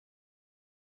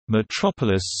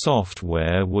Metropolis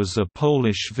Software was a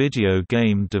Polish video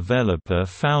game developer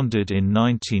founded in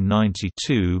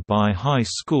 1992 by high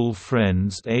school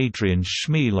friends Adrian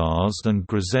Chmielarz and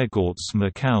Grzegorz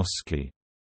Makowski.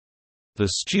 The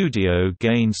studio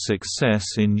gained success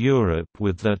in Europe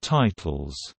with their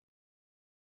titles.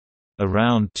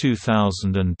 Around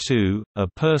 2002, a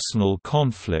personal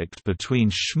conflict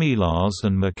between Chmielarz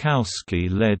and Makowski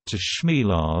led to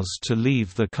Chmielarz to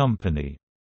leave the company.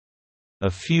 A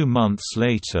few months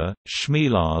later,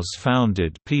 Chmielarz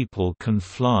founded People Can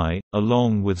Fly,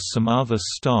 along with some other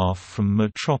staff from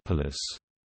Metropolis.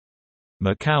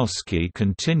 Makowski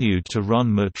continued to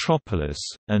run Metropolis,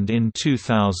 and in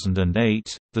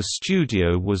 2008, the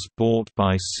studio was bought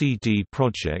by CD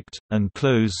Projekt, and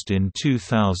closed in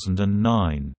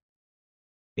 2009.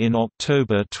 In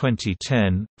October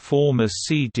 2010, former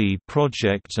CD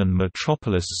Projekt and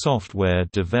Metropolis Software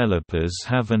developers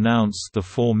have announced the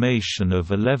formation of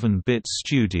 11-Bit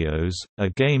Studios, a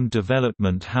game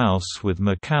development house with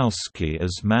Makowski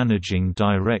as managing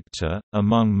director.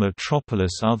 Among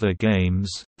Metropolis' other games,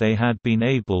 they had been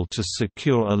able to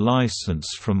secure a license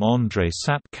from Andrzej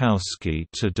Sapkowski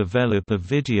to develop a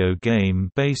video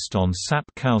game based on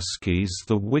Sapkowski's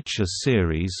The Witcher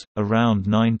series, around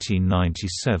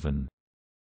 1997.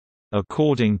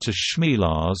 According to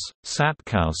Chmielarz,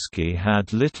 Sapkowski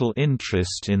had little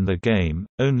interest in the game,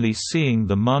 only seeing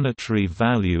the monetary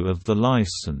value of the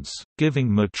license,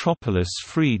 giving Metropolis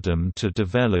freedom to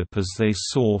develop as they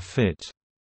saw fit.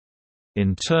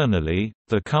 Internally,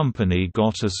 the company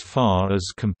got as far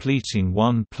as completing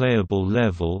one playable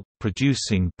level,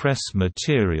 producing press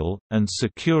material, and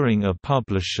securing a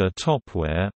publisher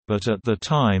Topware, but at the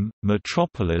time,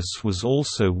 Metropolis was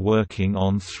also working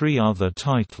on 3 other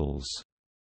titles.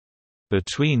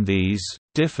 Between these,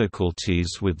 difficulties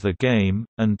with the game,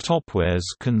 and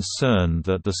Topware's concern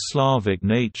that the Slavic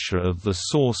nature of the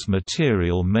source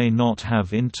material may not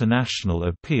have international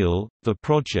appeal, the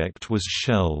project was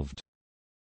shelved.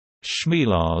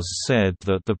 Chmielarz said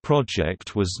that the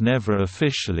project was never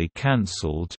officially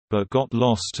cancelled, but got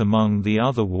lost among the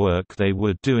other work they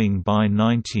were doing by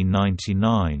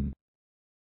 1999.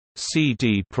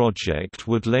 CD Projekt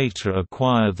would later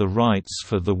acquire the rights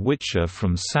for The Witcher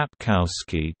from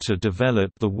Sapkowski to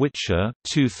develop The Witcher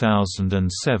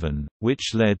 2007,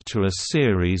 which led to a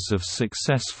series of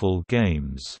successful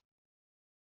games.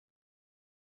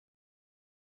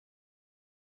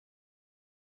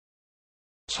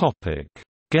 Topic: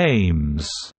 Games.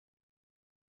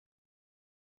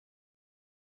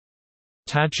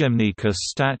 Tajemnica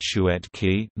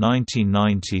Statuetki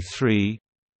 1993,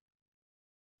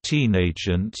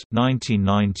 Teenagent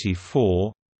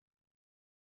 1994,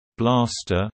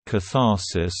 Blaster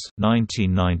Catharsis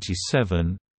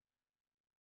 1997,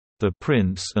 The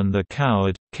Prince and the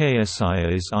Coward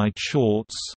KSIA's I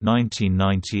Shorts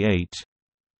 1998,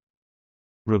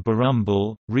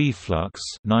 Rubarumble, Reflux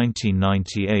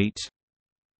 1998,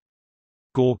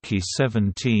 Gorky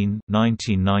 17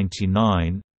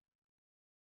 1999,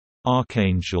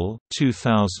 Archangel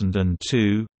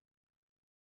 2002,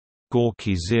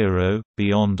 Gorky 0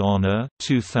 Beyond Honor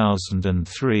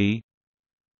 2003,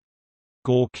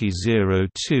 Gorky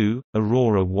 02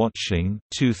 Aurora Watching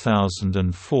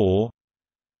 2004,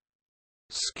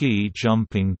 Ski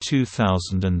Jumping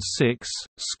 2006,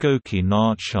 Skoki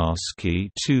Narcharski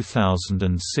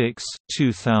 2006,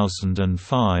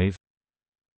 2005,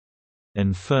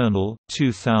 Infernal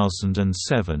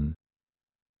 2007.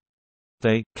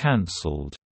 They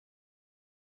cancelled